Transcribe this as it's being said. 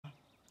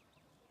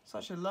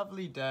Such a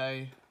lovely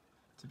day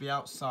to be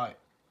outside.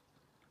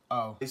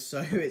 Oh.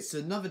 So it's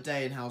another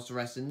day in house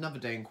arrest, another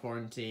day in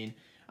quarantine.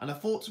 And I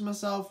thought to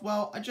myself,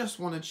 well, I just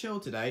want to chill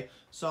today.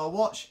 So I'll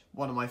watch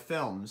one of my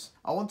films.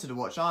 I wanted to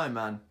watch Iron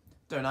Man.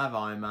 Don't have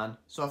Iron Man.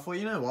 So I thought,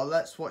 you know what,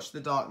 let's watch The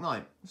Dark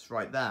Knight. It's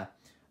right there.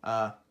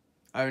 I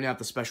only have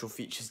the special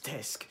features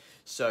disc.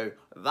 So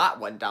that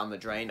went down the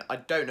drain. I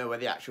don't know where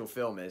the actual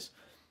film is.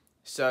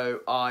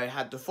 So I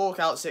had to fork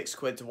out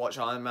 £6 to watch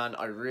Iron Man.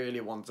 I really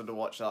wanted to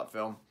watch that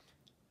film.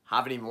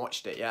 Haven't even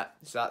watched it yet,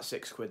 so that's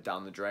 £6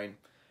 down the drain.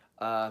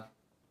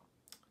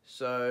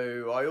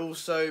 So I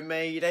also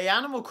made a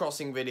Animal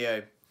Crossing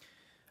video.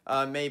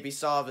 Maybe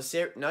start a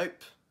series.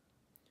 Nope.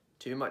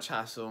 Too much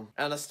hassle.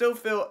 And I still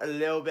feel a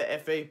little bit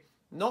iffy.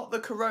 Not the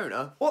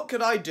corona. What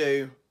could I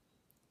do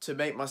to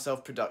make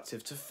myself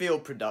productive, to feel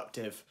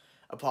productive,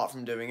 apart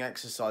from doing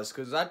exercise?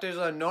 Because that is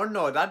a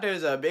no-no. That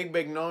is a big,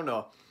 big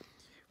no-no.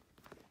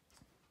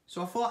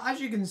 So I thought, as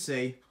you can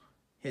see,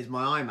 here's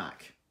my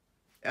iMac.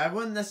 I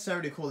wouldn't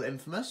necessarily call it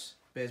infamous,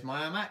 but here's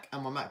my iMac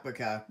and my MacBook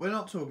Air. We're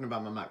not talking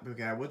about my MacBook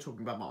Air, we're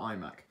talking about my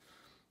iMac.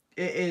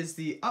 It is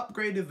the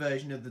upgraded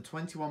version of the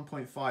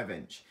 21.5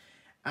 inch.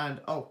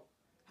 And, oh,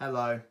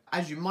 hello.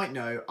 As you might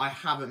know, I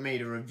haven't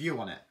made a review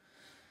on it.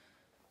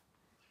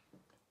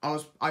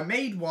 I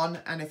made one,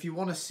 and if you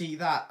want to see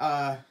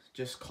that,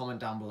 just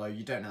comment down below.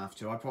 You don't have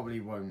to. I probably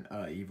won't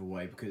either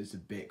way because it's a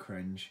bit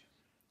cringe.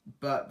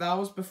 But that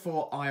was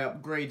before I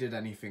upgraded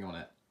anything on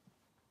it.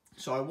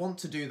 So I want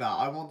to do that.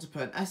 I want to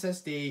put an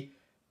SSD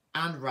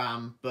and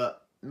RAM,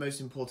 but most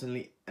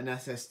importantly, an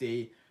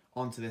SSD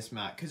onto this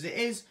Mac. Because it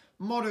is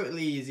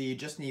moderately easy, you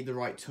just need the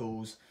right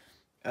tools.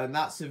 And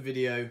that's a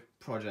video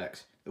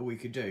project that we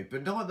could do,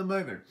 but not at the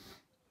moment.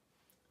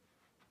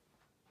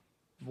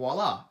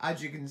 Voila,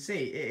 as you can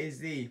see, it is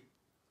the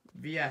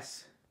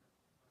VS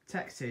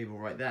tech table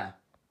right there.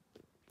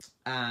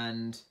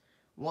 And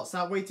what's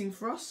that waiting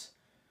for us?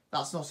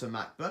 That's not a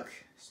MacBook,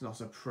 it's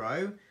not a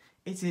Pro,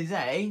 it is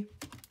a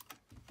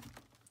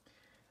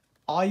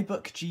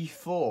iBook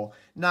G4.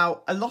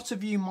 Now, a lot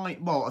of you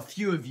might, well, a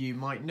few of you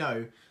might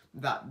know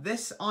that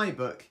this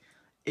iBook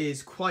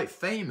is quite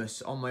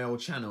famous on my old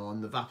channel, on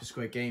the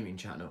Vapid Gaming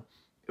channel.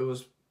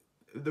 The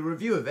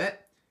review of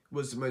it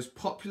was the most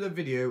popular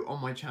video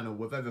on my channel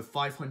with over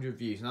 500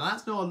 views. Now,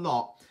 that's not a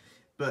lot,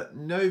 but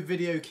no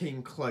video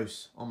came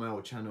close on my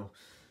old channel.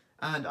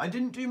 And I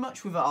didn't do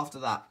much with it after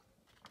that.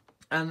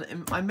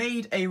 And I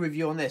made a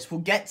review on this.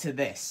 We'll get to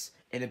this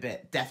in a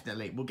bit,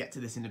 definitely. We'll get to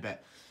this in a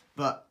bit.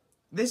 But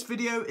this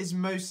video is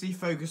mostly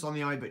focused on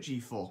the iBook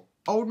G4.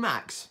 Old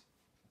Macs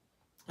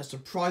are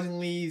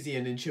surprisingly easy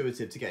and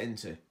intuitive to get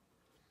into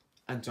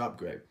and to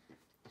upgrade.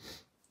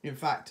 In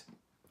fact,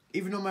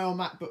 even on my old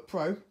MacBook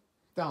Pro,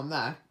 down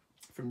there,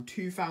 from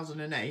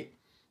 2008,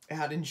 it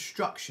had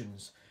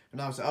instructions on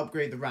how to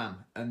upgrade the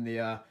RAM and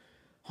the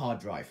hard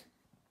drive,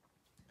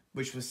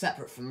 which was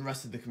separate from the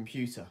rest of the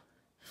computer.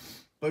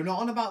 But we're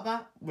not on about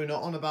that. We're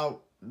not on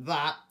about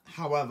that.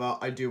 However,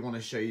 I do want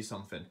to show you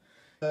something.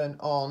 Turn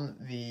on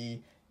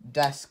the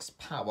desk's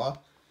power.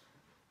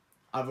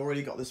 I've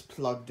already got this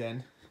plugged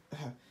in.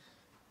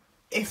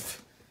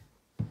 If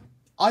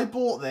I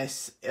bought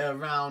this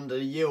around a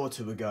year or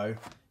two ago,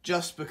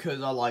 just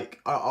because I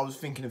was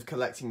thinking of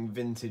collecting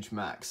vintage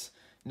Macs.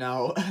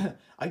 Now,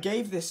 I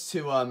gave this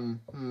to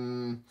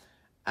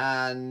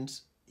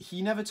and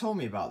he never told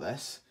me about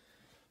this.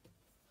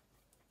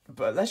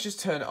 But let's just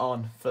turn it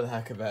on for the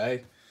heck of it, eh?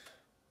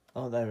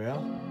 Oh, there we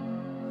are.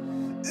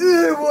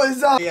 Ew, what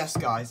is that? Yes,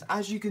 guys,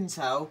 as you can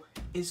tell,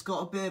 it's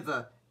got a bit of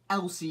a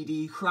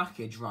LCD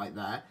crackage right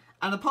there.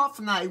 And apart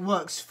from that, it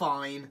works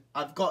fine.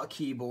 I've got a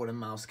keyboard and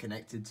mouse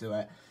connected to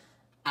it.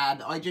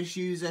 And I just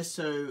use this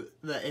so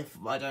that if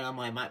I don't have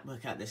my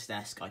MacBook at this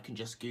desk, I can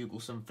just Google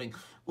something.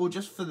 Or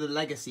just for the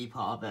legacy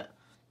part of it.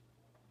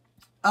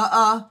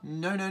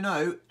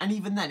 No. And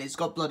even then, it's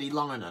got bloody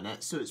line on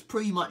it, so it's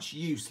pretty much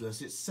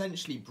useless. It's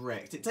essentially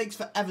bricked. It takes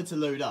forever to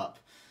load up.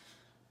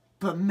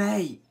 But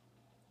mate,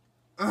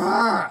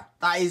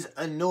 that is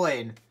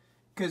annoying.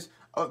 Because,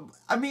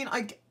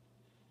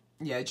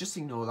 yeah, just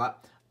ignore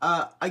that.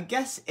 I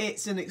guess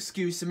it's an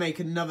excuse to make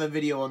another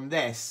video on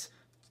this,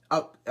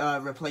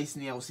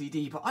 replacing the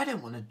LCD, but I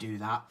don't want to do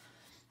that.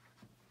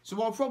 So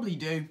what I'll probably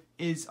do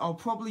is I'll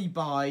probably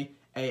buy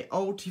a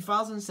old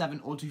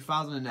 2007 or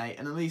 2008,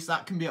 and at least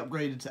that can be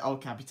upgraded to El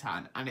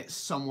Capitan, and it's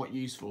somewhat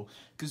useful.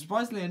 Because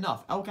surprisingly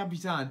enough, El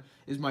Capitan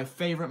is my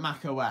favourite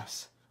Mac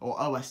OS, or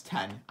OS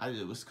 10, as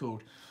it was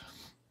called.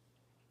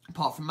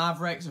 Apart from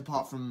Mavericks,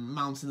 apart from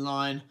Mountain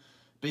Lion.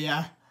 But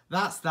yeah,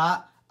 that's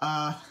that.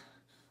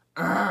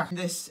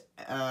 This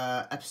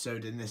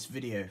episode in this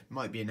video,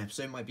 might be an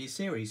episode, might be a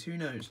series, who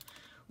knows.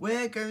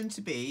 We're going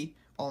to be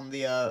on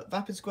the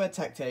Vapid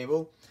tech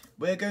table.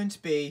 We're going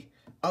to be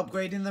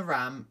upgrading the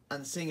RAM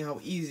and seeing how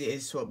easy it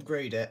is to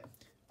upgrade it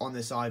on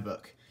this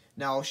iBook.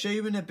 Now, I'll show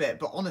you in a bit,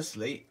 but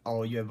honestly,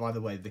 oh yeah, by the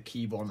way, the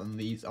keyboard on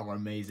these are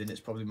amazing. It's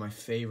probably my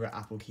favourite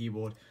Apple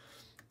keyboard.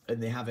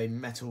 and they have a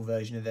metal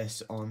version of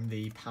this on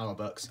the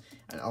PowerBooks,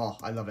 and oh,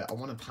 I love it. I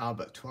want a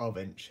PowerBook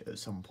 12-inch at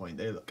some point.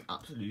 They look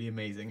absolutely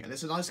amazing, and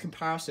it's a nice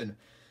comparison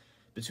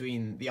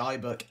between the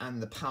iBook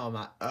and the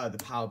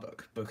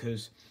PowerBook,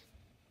 because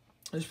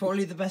it's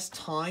probably the best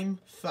time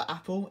for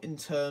Apple in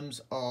terms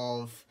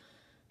of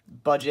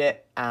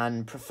budget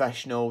and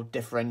professional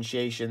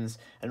differentiations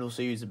and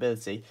also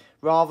usability.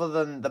 Rather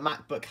than the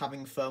MacBook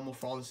having thermal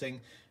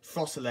throttling,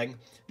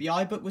 the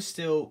iBook was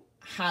still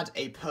had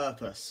a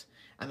purpose,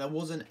 and there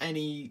wasn't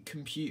any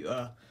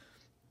computer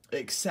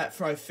except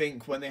for, I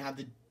think, when they had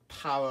the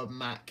Power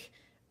Mac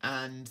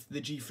and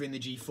the G3 and the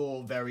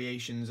G4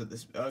 variations at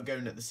this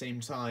going at the same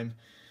time.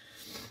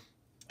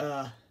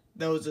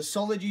 There was a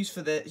solid use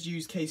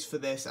case for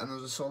this, and there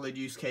was a solid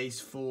use case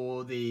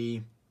for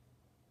the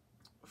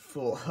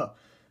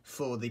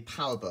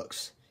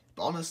PowerBooks.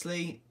 But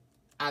honestly,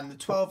 and the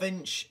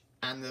 12-inch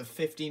and the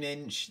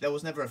 15-inch, there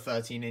was never a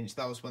 13-inch.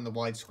 That was when the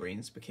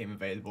widescreens became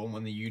available and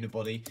when the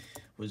unibody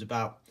was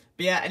about.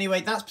 But yeah,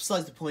 anyway, that's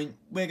besides the point.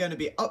 We're going to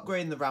be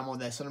upgrading the RAM on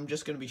this, and I'm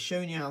just going to be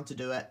showing you how to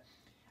do it.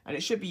 And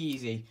it should be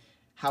easy.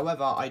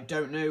 However, I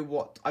don't know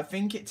what... I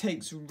think it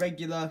takes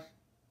regular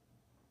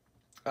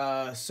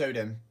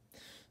SODIMM.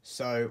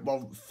 So,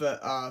 well, for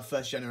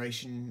first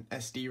generation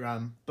SD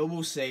RAM. But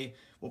we'll see.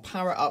 We'll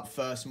power it up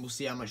first, and we'll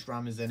see how much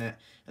RAM is in it.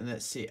 And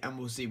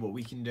we'll see what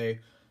we can do.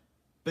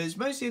 But it's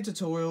mostly a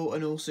tutorial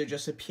and also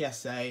just a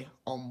PSA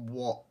on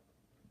what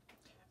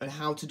and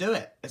how to do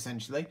it,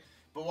 essentially.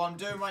 But what I'm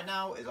doing right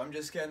now is I'm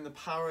just getting the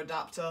power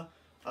adapter.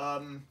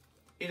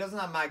 It doesn't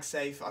have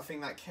MagSafe. I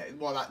think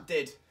that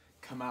did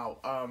come out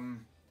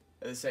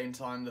at the same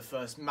time the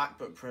first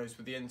MacBook Pros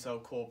with the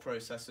Intel Core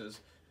processors.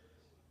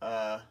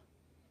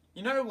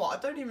 You know what?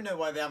 I don't even know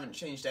why they haven't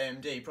changed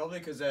AMD. Probably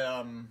because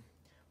they're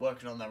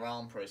working on their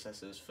ARM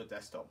processors for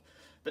desktop.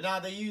 But now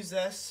they use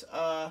this.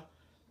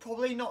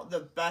 Probably not the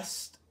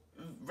best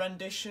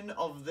rendition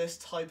of this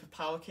type of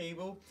power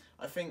cable.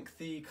 I think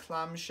the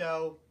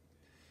clamshell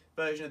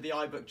version of the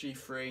iBook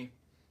G3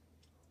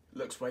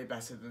 looks way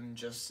better than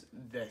just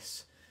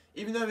this.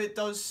 Even though it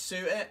does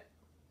suit it,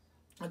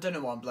 I don't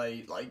know why I'm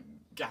bloody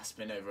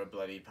gasping over a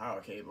bloody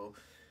power cable.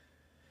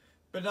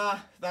 But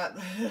that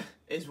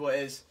is what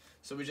it is.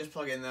 So we just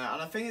plug in there,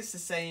 and I think it's the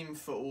same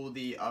for all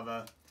the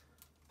other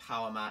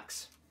Power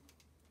Macs.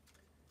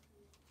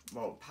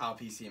 Well,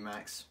 PowerPC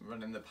Macs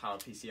running the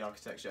PowerPC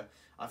architecture.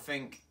 I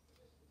think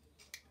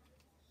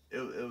it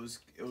was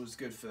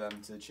good for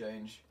them to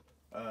change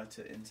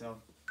to Intel.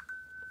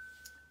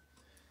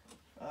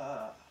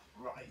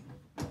 Right.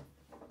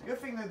 The good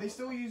thing though, they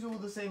still use all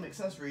the same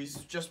accessories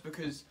just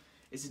because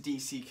it's a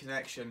DC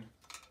connection,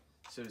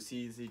 so it's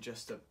easy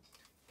just to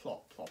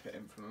plop it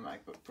in from a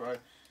MacBook Pro.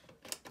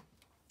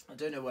 I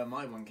don't know where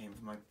my one came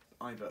from, my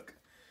iBook.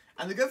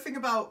 And the good thing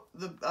about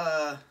the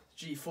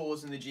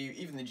G4s and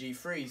even the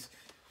G3s,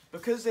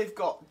 because they've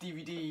got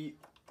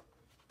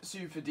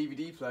super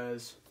DVD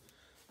players,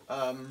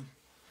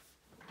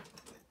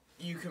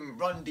 you can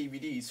run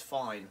DVDs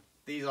fine.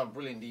 These are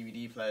brilliant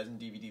DVD players and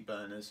DVD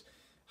burners.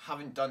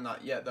 Haven't done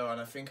that yet though,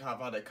 and I think I've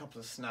had a couple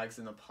of snags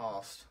in the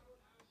past.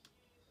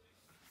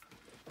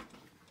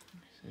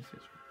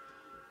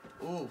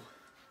 Ooh,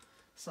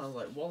 sounds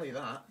like Wally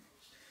that.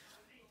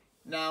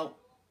 Now,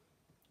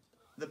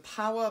 the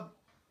power,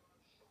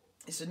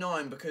 it's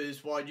annoying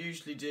because what I'd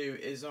usually do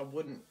is I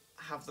wouldn't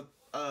have the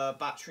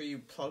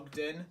battery plugged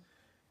in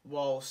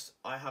whilst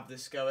I have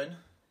this going.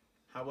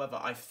 However,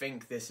 I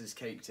think this has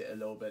caked it a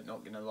little bit,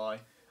 not gonna lie.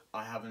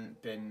 I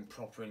haven't been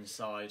proper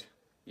inside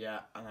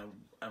yet, and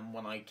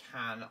when I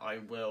can, I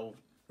will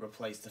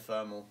replace the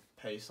thermal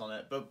paste on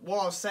it. But what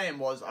I was saying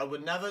was, I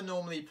would never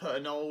normally put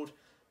an old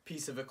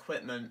piece of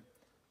equipment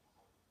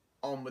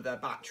on with their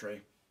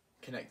battery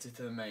connected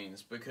to the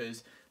mains,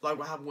 because like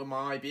what happened with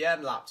my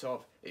IBM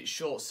laptop, it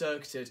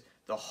short-circuited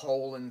the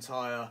whole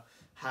entire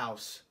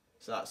house.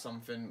 So that's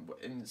something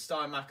in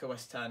style Mac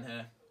OS 10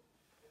 here,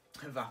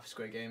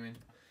 Vapid Gaming.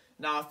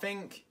 Now I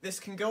think this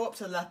can go up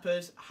to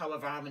Leopard,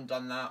 however I haven't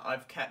done that.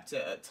 I've kept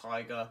it at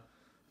Tiger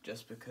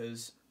just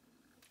because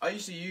I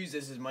used to use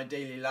this as my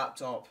daily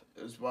laptop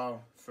as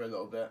well for a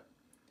little bit.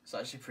 It's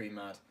actually pretty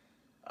mad.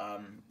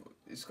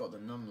 It's got the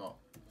numlock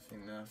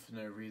thing there for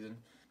no reason.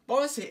 But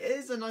honestly, it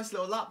is a nice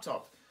little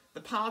laptop.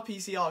 The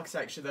PowerPC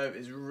architecture though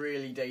is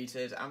really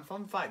dated, and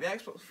fun fact, the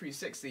Xbox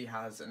 360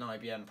 has an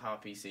IBM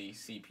PowerPC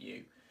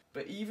CPU.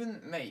 But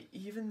even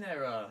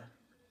their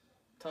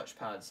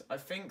touchpads, I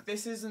think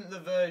this isn't the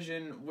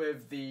version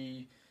with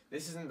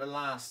this isn't the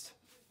last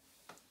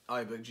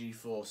iBook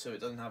G4, so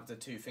it doesn't have the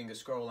 2-finger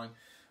scrolling,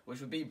 which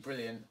would be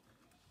brilliant,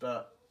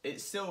 but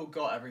it's still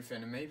got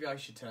everything, and maybe I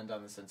should turn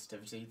down the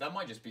sensitivity. That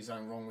might just be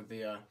something wrong with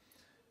the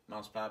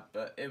mousepad,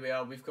 but here we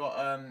are. We've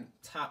got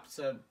tap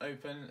to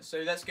open, so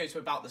let's go to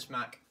about this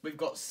Mac. We've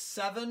got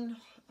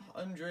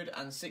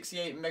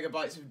 768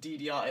 megabytes of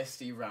DDR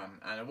SD RAM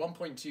and a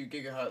 1.2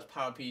 gigahertz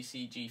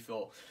PowerPC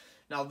G4.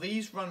 Now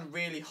these run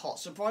really hot.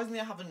 Surprisingly,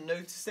 I haven't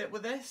noticed it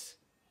with this,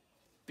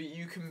 but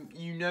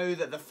you know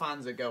that the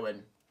fans are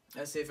going.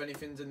 Let's see if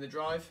anything's in the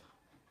drive.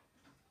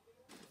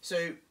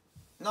 So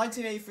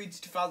 1983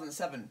 to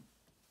 2007,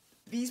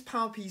 these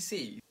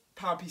PowerPC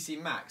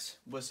Macs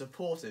were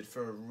supported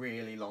for a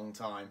really long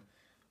time,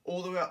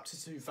 all the way up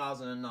to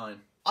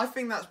 2009. I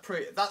think that's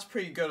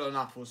pretty good on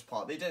Apple's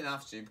part. They didn't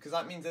have to, because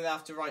that means that they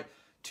have to write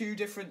 2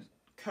 different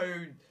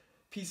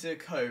pieces of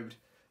code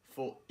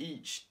for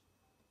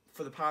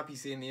the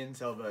PowerPC and the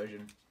Intel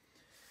version.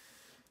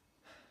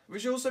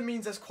 Which also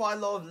means there's quite a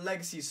lot of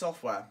legacy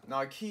software. Now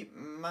I keep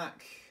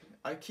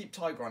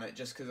Tiger on it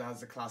just because it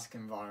has the classic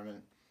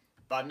environment,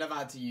 but I've never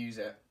had to use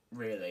it,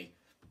 really.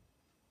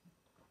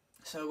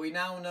 So we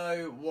now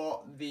know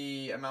what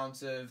the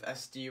amount of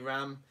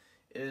SD-RAM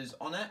is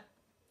on it.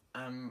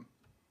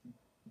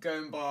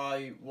 Going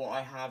by what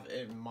I have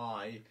in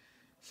my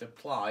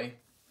supply,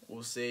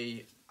 we'll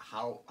see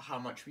how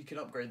much we can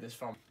upgrade this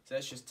from. So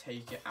let's just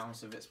take it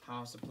out of its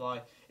power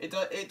supply. It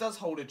does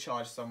hold a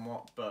charge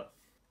somewhat, but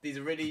these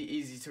are really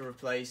easy to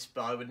replace.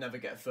 But I would never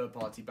get a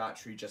third-party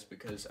battery just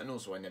because, and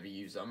also I never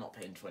use it. I'm not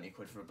paying 20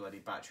 quid for a bloody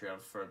battery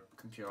for a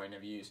computer I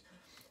never use.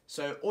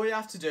 So all you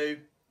have to do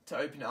to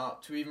open it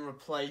up, to even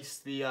replace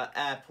the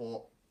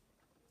airport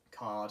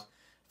card.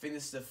 I think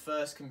this is the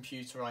first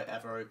computer I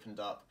ever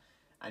opened up,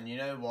 and you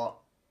know what?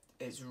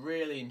 It's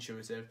really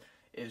intuitive.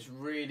 It's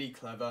really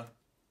clever.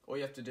 All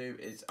you have to do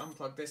is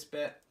unplug this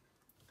bit,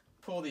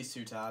 pull these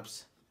 2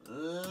 tabs,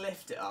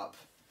 lift it up,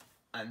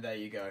 and there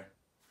you go.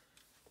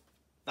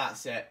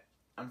 That's it.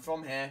 And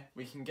from here,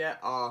 we can get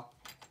our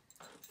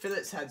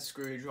Phillips head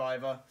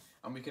screwdriver,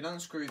 and we can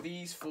unscrew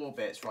these 4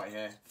 bits right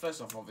here.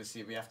 First off,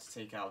 obviously, we have to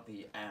take out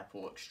the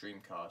Airport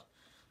Extreme card,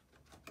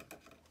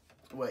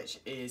 which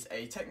is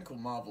a technical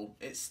marvel.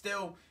 It's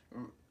still,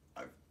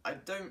 I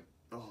don't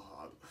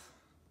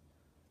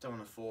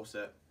want to force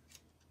it.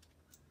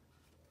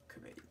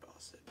 Committee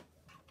bastard.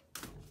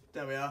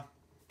 There we are.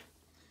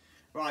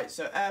 Right,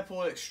 so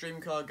Airport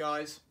Extreme card,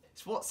 guys.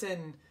 It's what's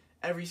in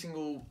every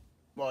single,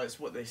 well, it's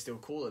what they still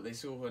call it. They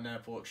still call it an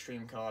Airport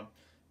Extreme card.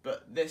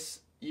 But this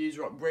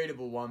user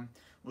upgradable one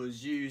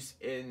was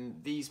used in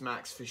these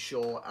Macs for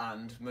sure,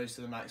 and most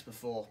of the Macs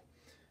before.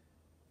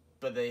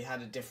 But they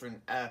had a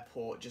different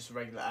airport, just a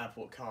regular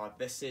airport card.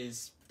 This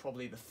is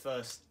probably the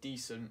first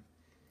decent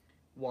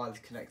wireless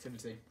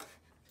connectivity.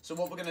 So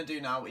what we're going to do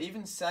now, it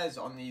even says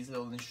on these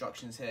little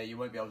instructions here, you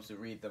won't be able to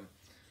read them.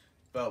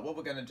 But what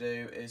we're going to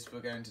do is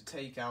we're going to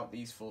take out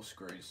these 4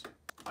 screws.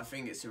 I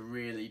think it's a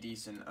really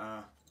decent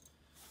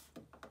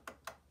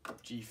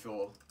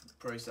G4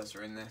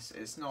 processor in this.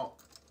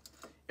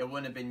 It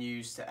wouldn't have been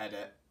used to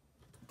edit.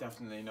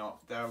 Definitely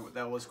not.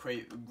 There was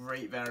great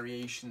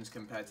variations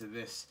compared to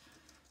this,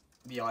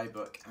 the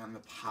iBook and the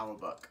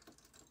PowerBook.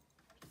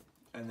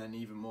 And then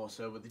even more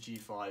so with the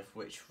G5,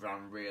 which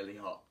ran really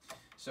hot.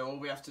 So all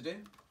we have to do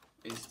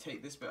is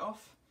take this bit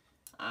off,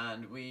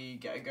 and we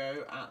get a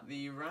go at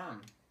the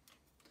RAM.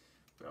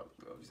 We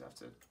obviously have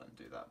to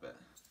undo that bit.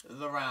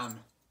 The RAM.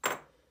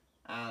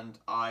 And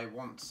I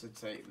want to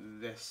take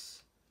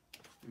this.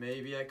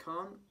 Maybe I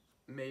can't,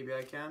 maybe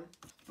I can.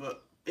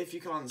 But if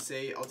you can't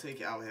see, I'll take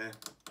it out here.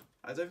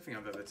 I don't think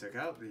I've ever took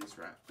out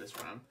this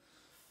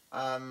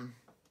RAM.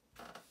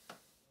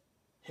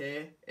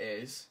 Here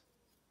is.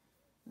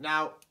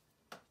 Now,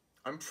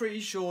 I'm pretty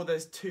sure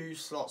there's 2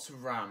 slots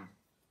of RAM,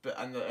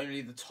 and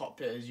only the top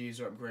bit is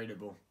user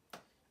upgradable,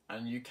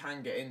 and you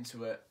can get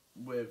into it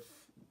with.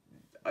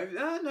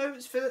 No,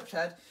 it's Phillips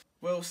head.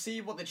 We'll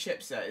see what the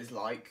chipset is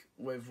like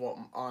with what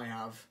I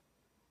have,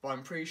 but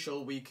I'm pretty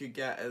sure we could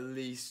get at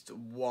least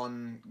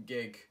 1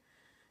 gig.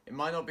 It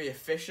might not be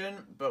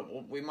efficient,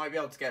 but we might be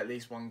able to get at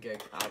least 1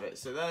 gig out of it.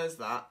 So there's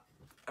that,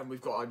 and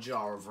we've got our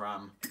jar of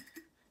RAM.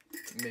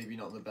 Maybe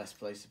not the best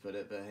place to put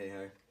it, but hey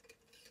ho,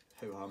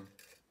 ho hum.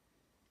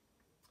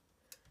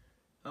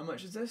 How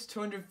much is this?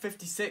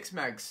 256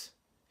 megs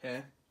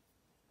here.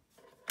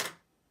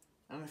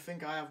 And I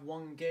think I have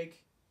 1 gig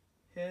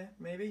here,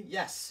 maybe?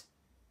 Yes.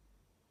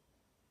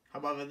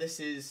 However, this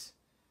is,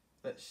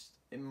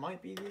 it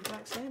might be the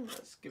exact same.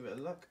 Let's give it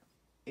a look.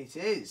 It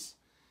is.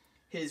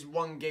 Here's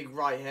 1 gig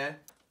right here.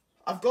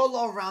 I've got a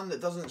lot of RAM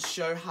that doesn't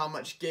show how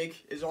much gig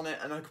is on it,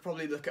 and I could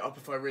probably look it up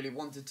if I really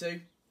wanted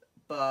to.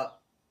 But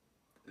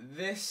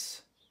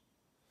this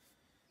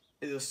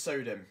is a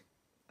SODIMM,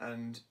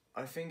 and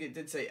I think it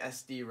did say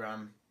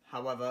SD-RAM.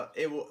 However,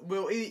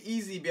 we'll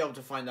easily be able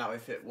to find out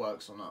if it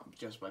works or not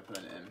just by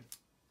putting it in.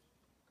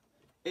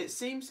 It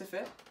seems to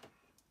fit.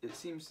 It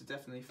seems to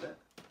definitely fit.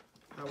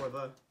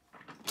 However,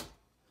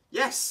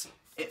 yes,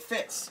 it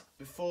fits.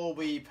 Before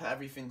we put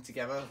everything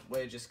together,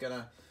 we're just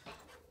gonna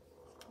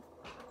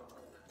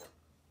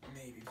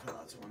maybe put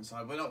that to one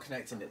side. We're not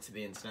connecting it to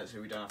the internet,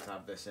 so we don't have to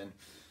have this in.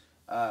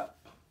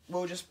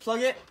 We'll just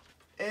plug it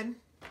in,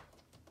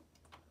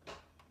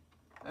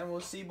 and we'll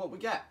see what we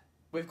get.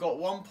 We've got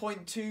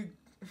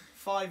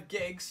 1.25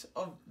 gigs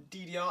of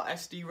DDR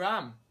SD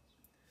RAM.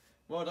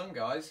 Well done,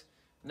 guys.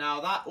 Now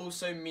that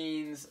also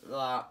means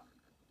that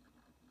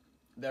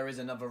there is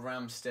another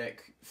RAM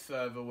stick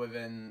further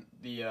within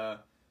the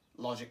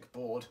logic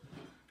board.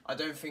 I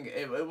don't think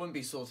it wouldn't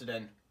be sorted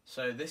in.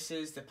 So this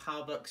is the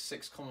PowerBook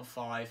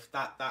 6.5.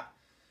 That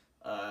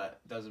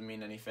doesn't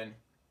mean anything.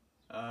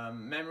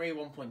 Memory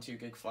 1.2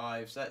 gig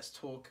 5s.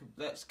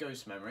 Let's go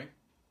to memory,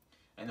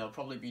 and there'll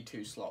probably be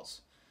 2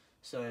 slots.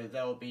 So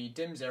there'll be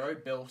DIMM 0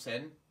 built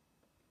in.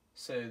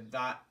 So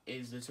that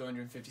is the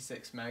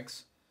 256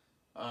 megs,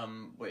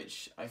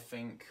 which I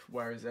think,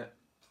 where is it?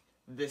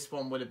 This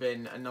one would have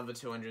been another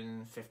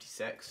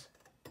 256,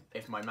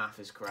 if my math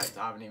is correct.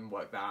 I haven't even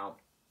worked that out.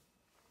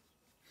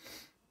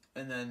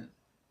 And then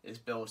it's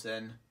built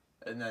in,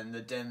 and then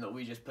the DIMM that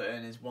we just put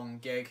in is 1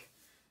 gig.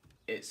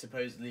 It's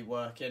supposedly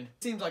working.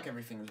 Seems like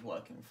everything is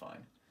working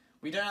fine.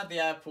 We don't have the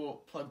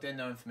airport plugged in,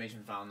 no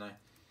information found though.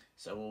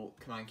 So we'll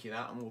command key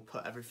that and we'll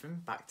put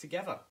everything back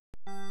together.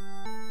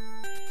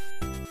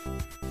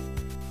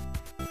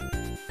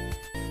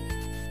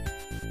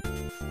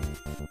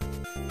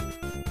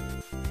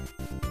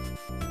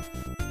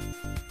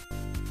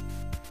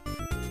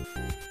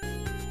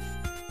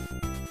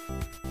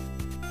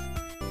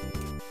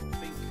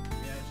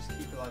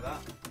 Like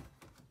that.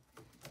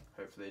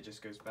 Hopefully it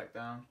just goes back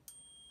down.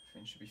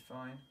 Everything should be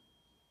fine.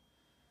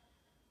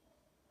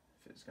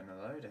 If it's gonna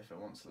load, if it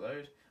wants to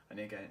load. And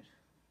again,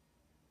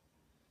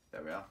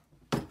 there we are.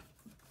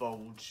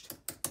 Bulged.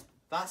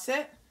 That's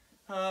it.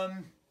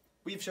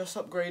 We've just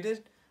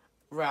upgraded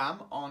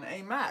RAM on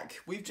a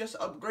Mac. We've just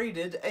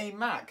upgraded a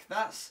Mac.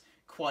 That's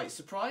quite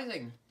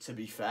surprising, to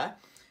be fair.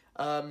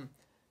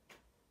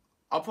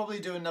 I'll probably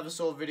do another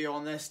sort of video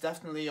on this,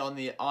 definitely on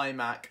the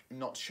iMac.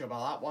 Not too sure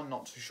about that one,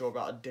 not too sure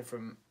about a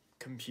different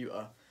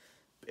computer.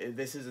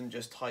 This isn't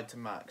just tied to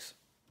Macs.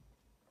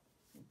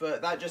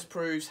 But that just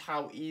proves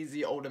how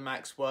easy older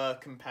Macs were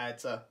compared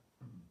to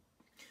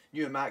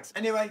newer Macs.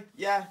 Anyway,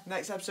 yeah,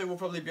 next episode will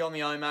probably be on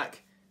the iMac,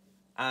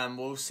 and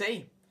we'll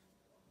see.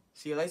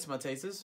 See you later, my taters.